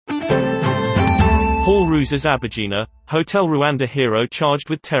Paul Rusesabagina, Hotel Rwanda hero charged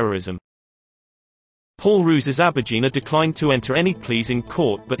with terrorism. Paul Rusesabagina declined to enter any pleas in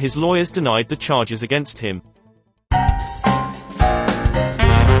court, but his lawyers denied the charges against him.